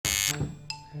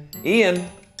Ian.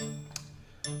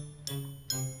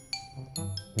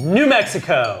 New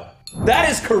Mexico. That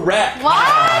is correct. What?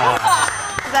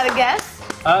 Is that a guess?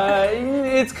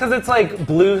 It's because it's like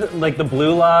the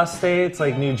blue law states,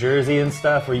 like New Jersey and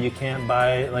stuff, where you can't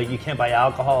buy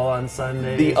alcohol on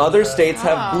Sundays. The other states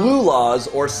have blue laws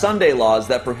or Sunday laws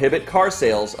that prohibit car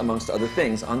sales, amongst other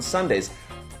things, on Sundays.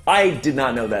 I did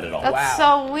not know that at all. That's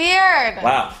so weird.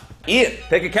 Wow. Ian,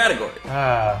 pick a category.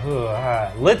 That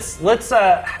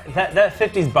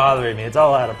 50's bothering me. It's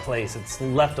all out of place. It's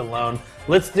left alone.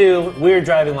 Let's do weird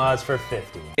driving laws for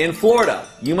 50. In Florida,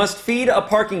 you must feed a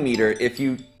parking meter if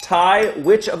you tie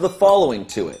which of the following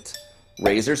to it?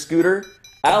 Razor scooter,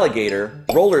 alligator,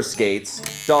 roller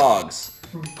skates, dogs.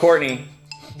 Courtney.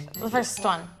 The first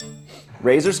one.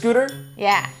 Razor scooter?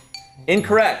 Yeah.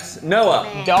 Incorrect.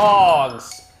 Noah.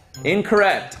 Dogs.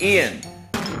 Incorrect. Ian.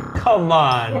 Come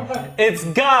on. It's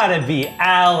gotta be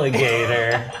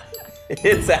alligator.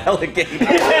 It's alligator.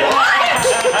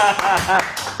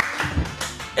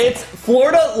 It's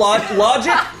Florida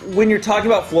logic when you're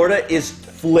talking about Florida is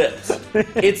flipped.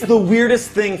 It's the weirdest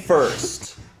thing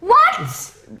first. What?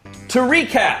 To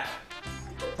recap,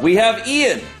 we have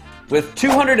Ian with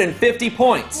 250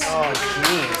 points. Oh,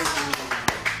 jeez.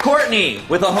 Courtney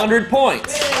with 100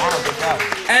 points.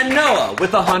 And Noah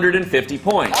with 150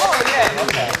 points. Oh, yeah,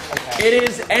 okay. It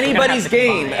is anybody's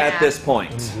game at this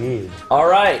point. Indeed. All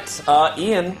right,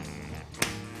 Ian,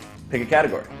 pick a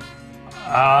category.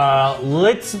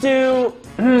 Let's do,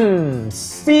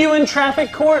 see you in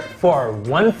traffic court for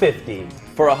 150.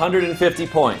 For 150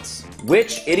 points.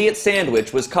 Which idiot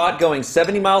sandwich was caught going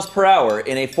 70 miles per hour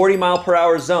in a 40 mile per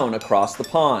hour zone across the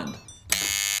pond?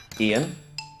 Ian?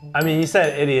 I mean, you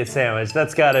said idiot sandwich.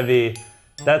 That's gotta be,